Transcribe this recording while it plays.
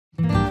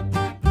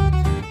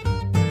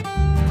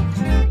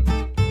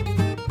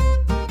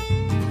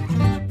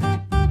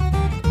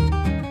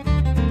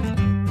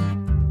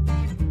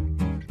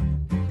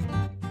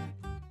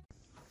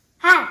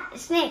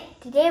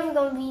Today we're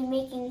going to be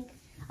making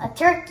a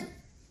turkey.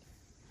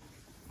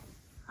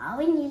 All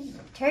we need is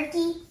a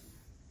turkey,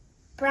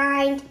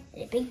 brined,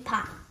 and a big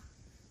pot.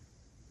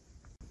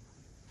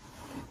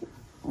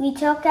 We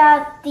took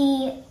out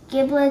the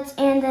giblets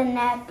and the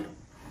neck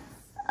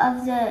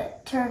of the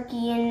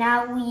turkey, and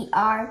now we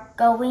are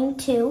going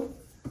to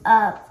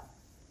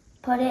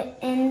put it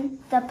in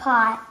the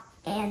pot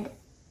and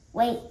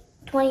wait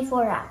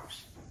 24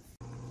 hours.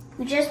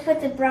 We just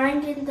put the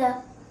brine in the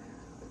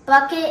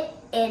bucket,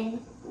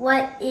 and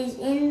what is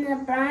in the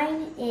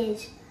brine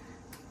is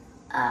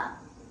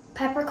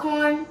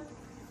peppercorn,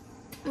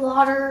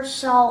 water,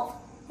 salt,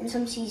 and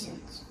some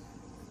seasonings.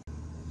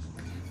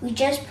 We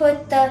just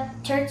put the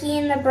turkey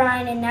in the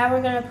brine, and now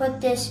we're going to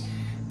put this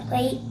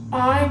plate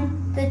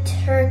on the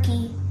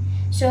turkey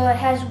so it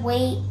has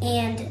weight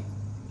and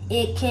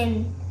it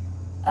can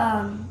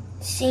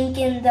sink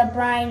in the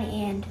brine,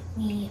 and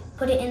we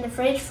put it in the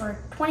fridge for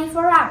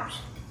 24 hours.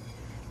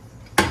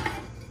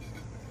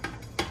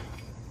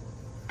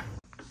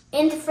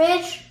 In the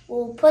fridge,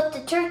 we'll put the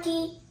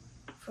turkey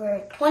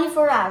for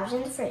 24 hours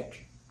in the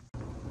fridge.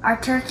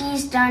 Our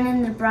turkey's done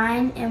in the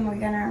brine, and we're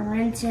gonna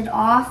rinse it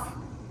off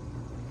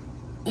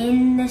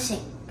in the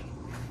sink.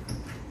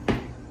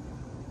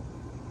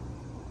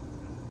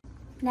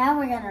 Now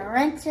we're gonna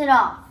rinse it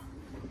off.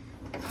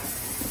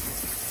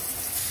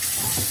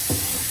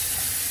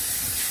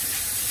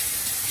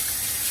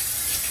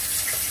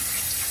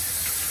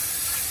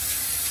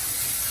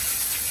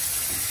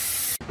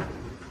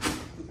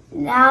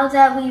 Now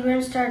that we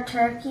rinsed our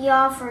turkey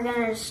off, we're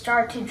going to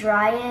start to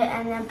dry it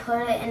and then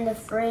put it in the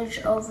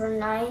fridge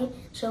overnight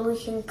so we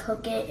can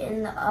cook it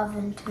in the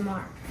oven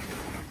tomorrow.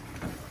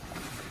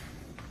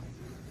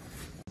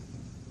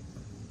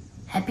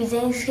 Happy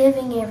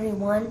Thanksgiving,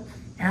 everyone.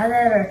 Now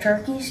that our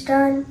turkey's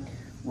done,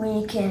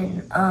 we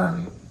can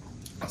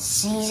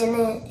season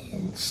it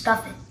and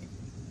stuff it.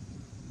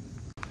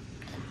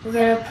 We're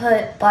going to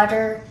put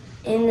butter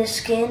in the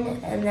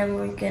skin, and then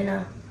we're going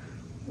to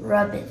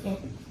rub it in.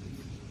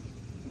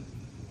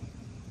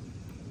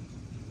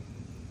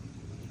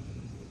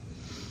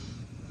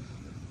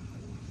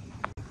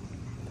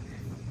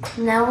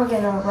 Now we're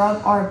going to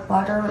rub our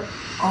butter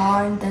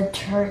on the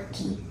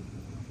turkey.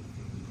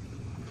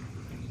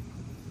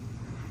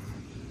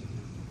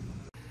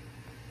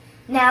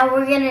 Now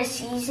we're going to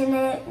season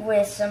it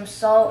with some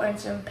salt and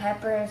some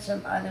pepper and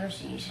some other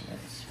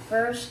seasonings.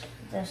 First,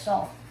 the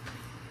salt.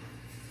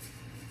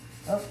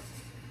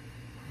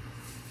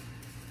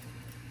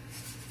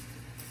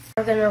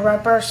 We're going to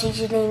rub our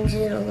seasonings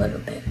in a little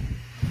bit.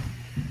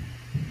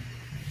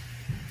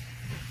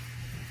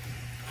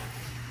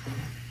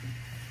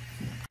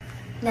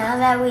 Now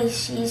that we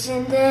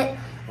seasoned it,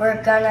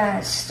 we're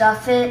gonna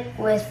stuff it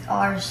with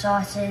our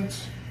sausage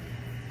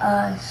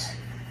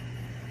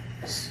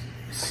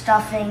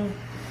stuffing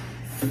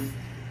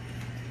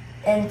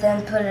and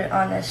then put it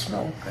on a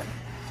smoker.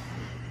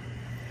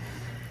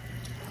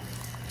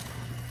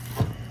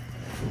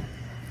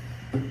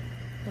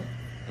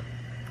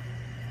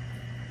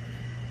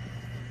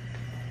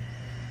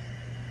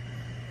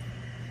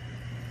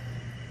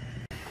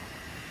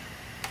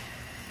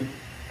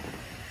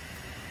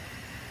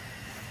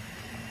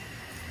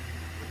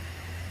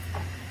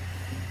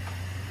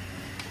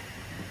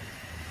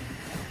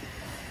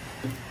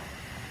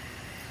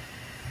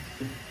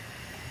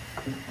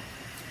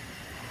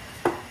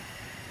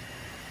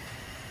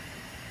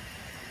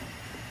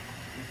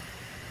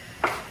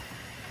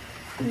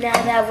 Now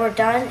that we're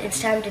done,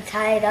 it's time to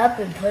tie it up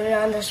and put it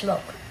on the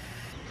smoker.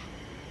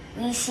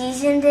 We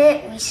seasoned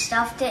it, we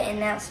stuffed it, and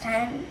now it's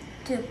time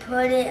to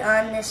put it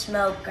on the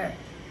smoker.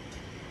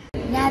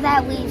 Now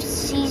that we've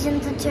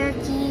seasoned the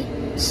turkey,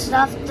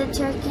 stuffed the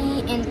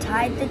turkey, and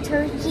tied the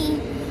turkey,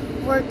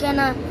 we're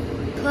gonna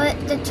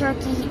put the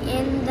turkey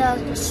in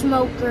the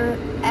smoker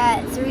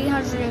at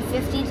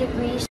 350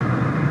 degrees.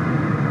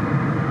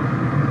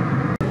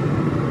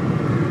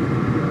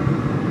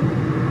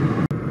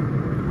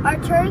 Our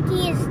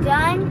turkey is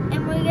done,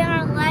 and we're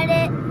gonna let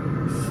it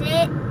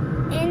sit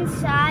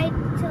inside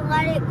to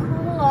let it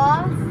cool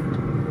off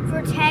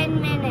for 10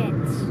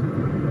 minutes.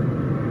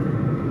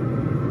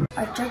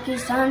 Our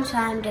turkey's done,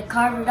 time to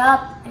carve it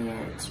up, and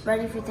it's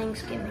ready for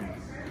Thanksgiving.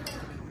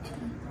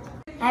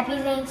 Happy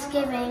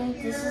Thanksgiving.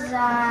 This is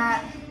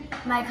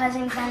my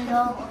cousin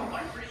Kendall,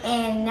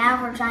 and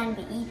now we're trying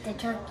to eat the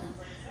turkey.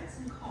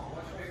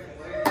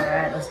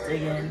 Alright, let's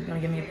dig in. You wanna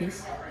give me a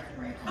piece?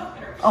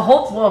 Oh,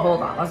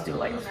 hold on. Let's do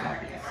like a small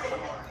piece.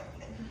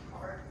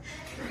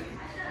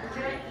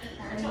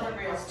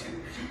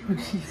 Oh,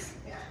 jeez.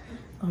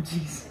 Oh,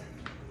 jeez.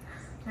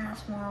 Not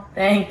small.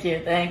 Thank you.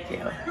 Here.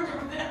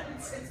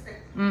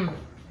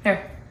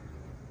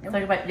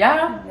 Take a bite.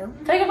 Yeah?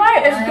 Nope. Take a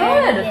bite. It's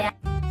good. Yeah.